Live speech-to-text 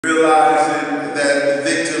Realizing that the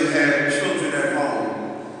victim had children at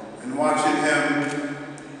home and watching him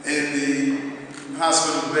in the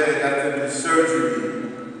hospital bed after the surgery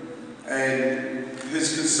and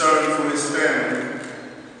his concern for his family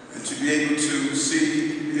and to be able to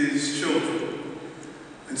see his children.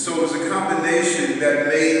 And so it was a combination that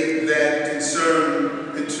made that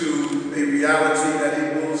concern into a reality that he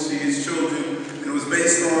will see his children, and it was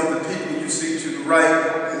based on the people you see to the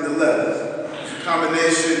right and the left. A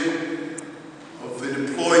combination of an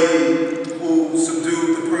employee who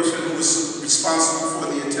subdued the person who was responsible for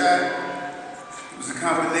the attack. It was a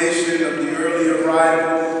combination of the early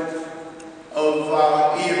arrival of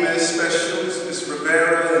our EMS specialist, Ms.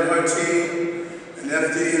 Rivera and her team, and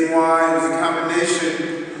FDNY. It was a combination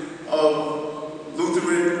of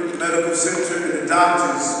Lutheran Medical Center and the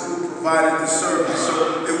doctors who provided the service.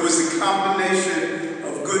 So it was a combination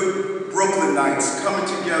of good Brooklynites coming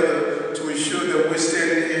together to ensure that we're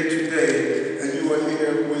standing here today and you are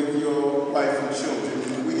here with your wife and children.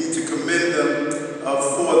 And we need to commend them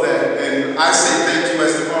for that. And I say thank you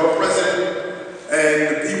as the Borough President,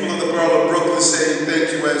 and the people of the Borough of Brooklyn say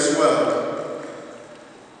thank you as well.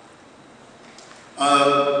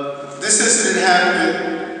 This incident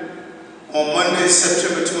happened on Monday,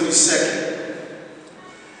 September 22nd.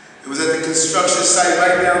 It was at the construction site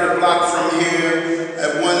right down the block from here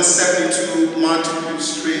at 172 Montague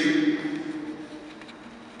Street.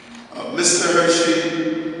 Mr.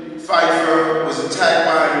 Hershi Pfeiffer was attacked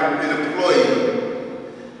by an employee.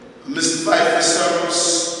 Mr. Pfeiffer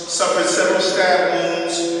suffered several stab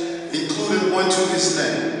wounds, including one to his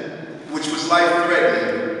neck, which was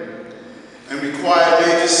life-threatening and required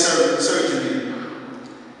major surgery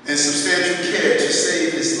and substantial care to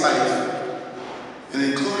save his life. And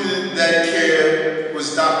included in that care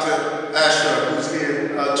was Dr. Ascher, who's here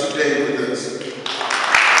today with us.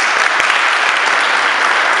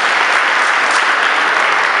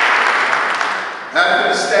 After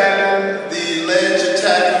the stabbing, the alleged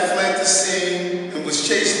attacker fled the scene and was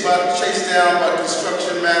chased down by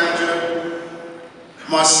construction manager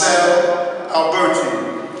Marcell Alberti.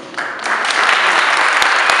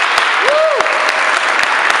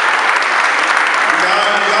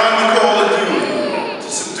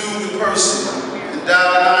 And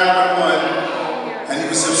dialed 911, and he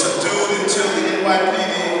was subdued until the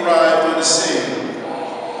NYPD arrived on the scene.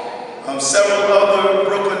 Several other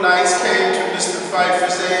Brooklynites came to Mr.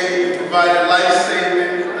 Pfeiffer's aid and provided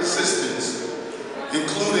life-saving assistance,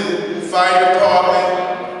 including the fire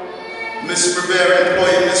department, Ms. Rivera,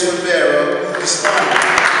 employee Ms. Rivera, who responded.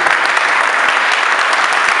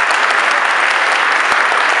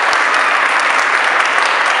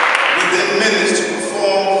 Within minutes to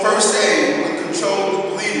perform first aid and control the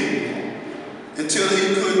bleeding until he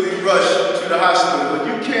could be rushed to the hospital. But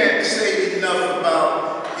you can't say enough about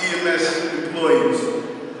EMS employees.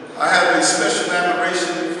 I have a special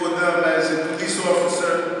admiration for them as a police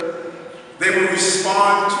officer. They will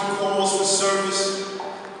respond to calls for service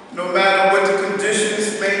no matter what the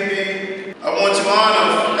conditions may be. I want to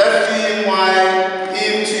honor FDNY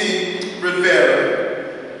EMT Rivera,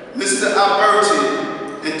 Mr.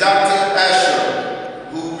 Alberti, and Dr. Ascher,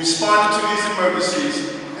 who responded to these emergencies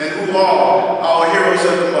and who are our heroes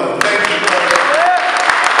of the month. Thank you.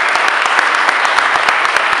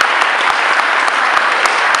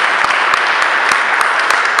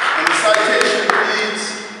 And the citation reads,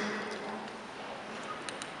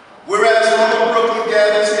 whereas all of Brooklyn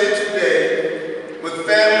gathers here today with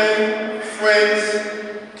family, friends,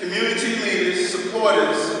 community leaders,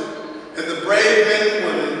 supporters, and the brave men and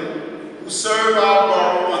women who serve our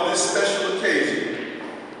borough on this special occasion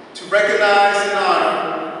to recognize and honor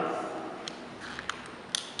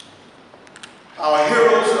our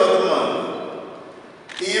heroes of the month,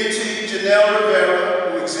 EMT Jenelle Rivera,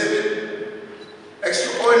 who exhibit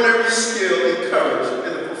extraordinary skill and courage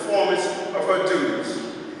in the performance of her duties.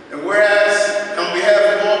 And whereas, on behalf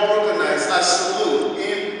of all Brooklynites, I salute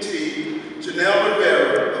EMT Jenelle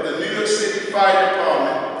Rivera of the New York City Fire Department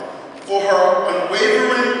for her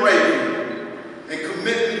unwavering bravery and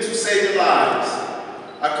commitment to saving lives.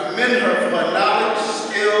 I commend her for her knowledge,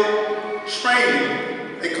 skill, training,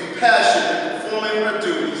 and compassion in performing her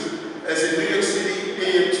duties as a New York City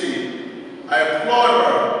EMT. I applaud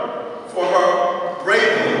her for her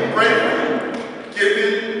bravery,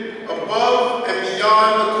 giving above and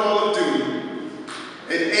beyond the call of duty,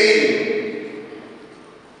 and aiding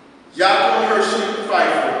Hershi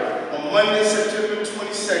Pfeiffer on Monday, September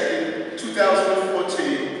 22nd,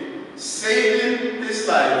 2014, saving his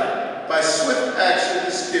life by swift action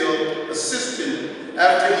and skill, assisting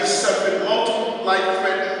after he suffered multiple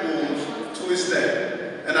life-threatening wounds to his neck.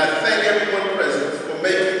 And I thank everyone present for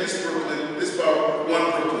making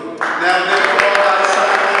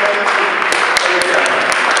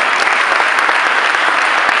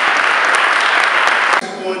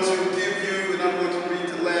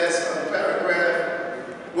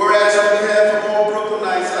whereas on behalf of all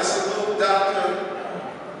Brooklynites, I salute Dr.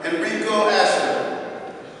 Enrico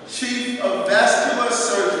Ascher, Chief of Vascular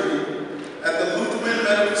Surgery at the Lutheran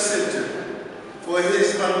Medical Center, for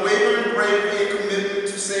his unwavering bravery and commitment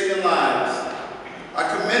to saving lives. I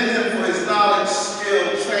commend him for his knowledge,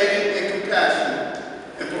 skill, training, and compassion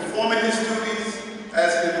in performing his duties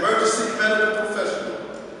as an emergency medical professional.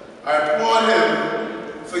 I applaud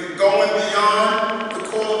him for going beyond the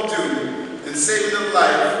call of duty and saving the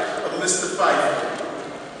life of Mr. Pfeiffer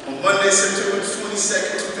on Monday, September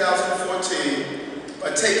 22nd, 2014,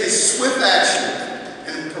 by taking swift action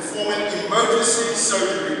and performing emergency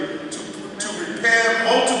surgery to repair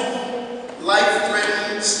multiple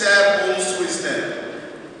life-threatening stab wounds to his neck.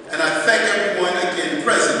 And I thank everyone again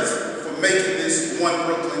present for making this one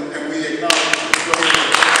Brooklyn, and we acknowledge it.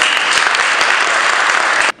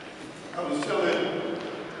 I was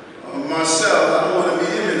telling Marcell, I don't want to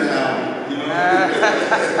meet him in the alley, you know.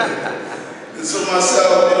 And so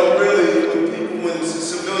Marcell, you know, really, when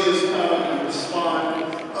civilians come and respond,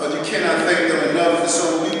 you cannot thank them enough. And so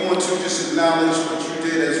we want to just acknowledge what you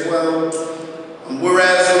did as well.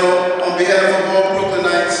 Whereas on behalf of all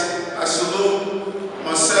Brooklynites, I salute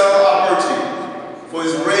Marcell Alberti for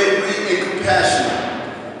his bravery and compassion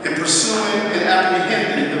in pursuing and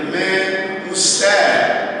apprehending the man who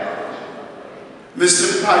stabbed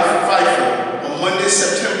Mr. Pfeiffer on Monday,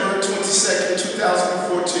 September 22nd,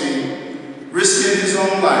 2014, risking his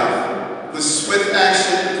own life with swift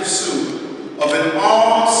action in pursuit of an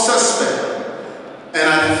armed suspect. And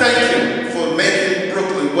I thank him for making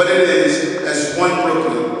Brooklyn what it is as one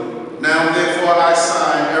Brooklyn. Now, therefore, I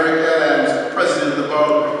sign Eric L. Adams, President of the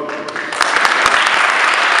Borough.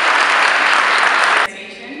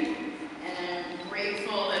 And I'm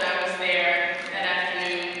grateful that I was there that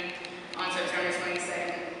afternoon on September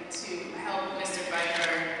 22nd to help Mr.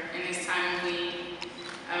 Pfeiffer in his time of need.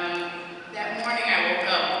 That morning I woke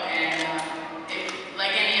up and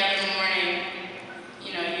like any other morning,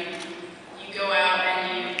 you know, you go out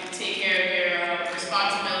and you take care of your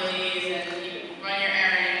responsibilities and you run your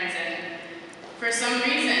errands, and for some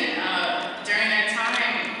reason during that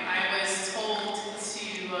time I was told to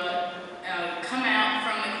come out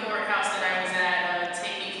from the courthouse that I was at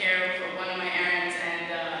taking care of one of my errands and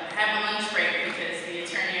have a lunch break because the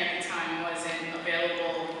attorney at the time wasn't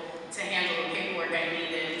available to handle the paperwork I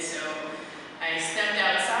needed. So I stepped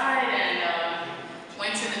outside and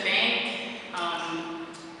went to the bank.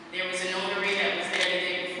 There was a notary that was there the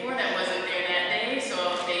day before that wasn't there that day, so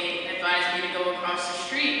they advised me to go across the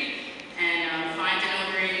street and find a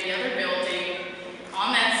notary in the other building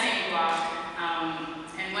on that same block.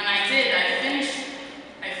 And when I did, I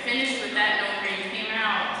finished with that notary and came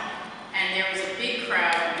out, and there was a big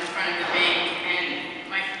crowd in front of the bank, and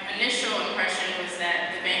my initial impression was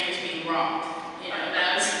that the bank was being robbed. You know,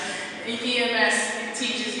 that was, EMS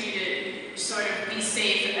teaches you to sort of be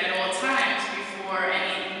safe at all times before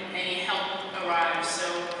any help arrives. So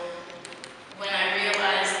when I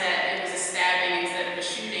realized that it was a stabbing instead of a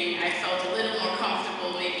shooting, I felt a little more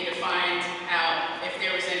comfortable maybe to find out if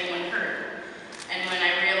there was anyone hurt. And when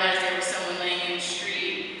I realized there was someone laying in the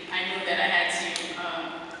street, I knew that I had to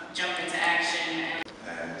jump into action.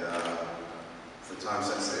 And for times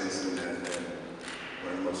like this incident and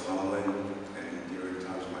one of the most humbling and endearing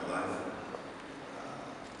times of my life,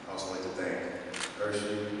 I also like to thank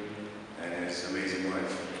Hershi and his amazing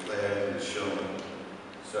wife, Claire, who has shown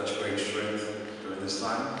such great strength during this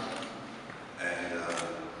time. And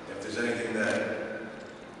if there's anything that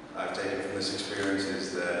I've taken from this experience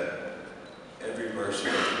is that every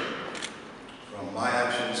person, from my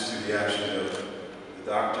actions to the actions of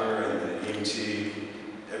the doctor and the EMT,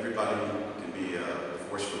 everybody can be a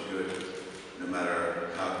force for good, no matter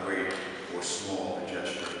how great or small the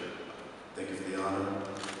gesture. Thank you for the honor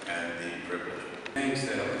and the privilege. Things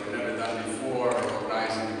that we've never done before,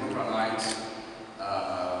 organizing the Brooklynites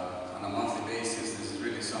on a monthly basis. This is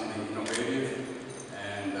really something innovative,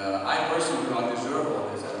 and I personally do not deserve all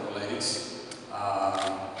these accolades.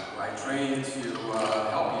 I trained to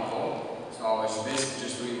help people, so I was basically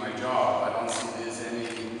just doing my job. I don't think there's any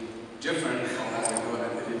different from what we do on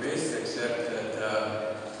a daily basis, except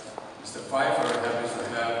that Mr. Pfeiffer happens to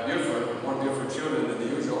have more beautiful children than the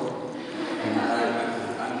usual.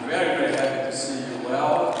 I'm very, very happy to see you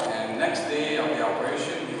well. And next day of the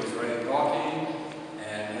operation, he was already talking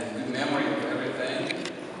and had good memory of everything.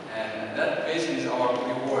 And that basically is our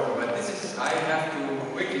reward. But this is, I have to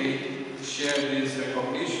quickly share this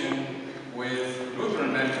recognition with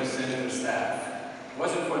Lutheran Medical Center staff. If it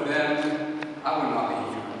wasn't for them, I would not be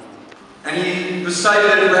here. And he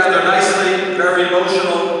recited it rather nicely, very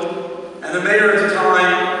emotional. And the mayor at the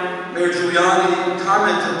time, Mayor Giuliani,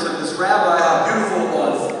 commented to this rabbi how beautiful it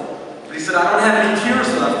was. But he said, I don't have any tears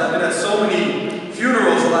left. I've been at so many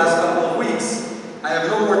funerals the last couple of weeks. I have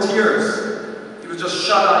no more tears. He was just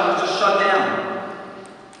shut out. He was just shut down.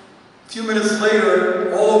 A few minutes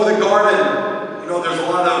later, all over the garden, you know, there's a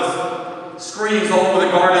lot of screens all over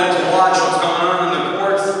the garden to watch what's going on in the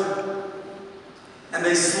courts. And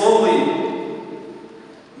they slowly,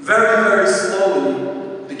 very, very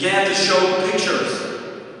slowly, began to show pictures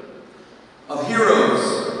of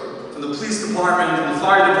heroes from the police department, from the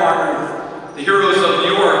fire department, the heroes of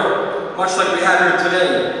New York, much like we have here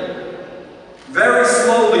today. Very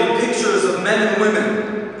slowly, pictures of men and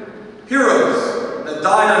women, heroes that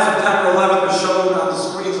died on September 11th were shown on the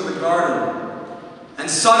screens of the garden. And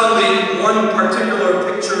suddenly, one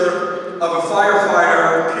particular picture of a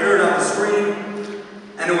firefighter appeared on the screen,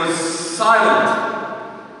 and it was silent.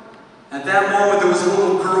 At that moment, there was a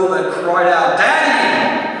little girl that cried out,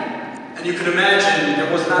 "Daddy!" And you can imagine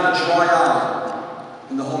there was not a dry eye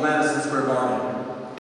in the whole Madison Square Garden.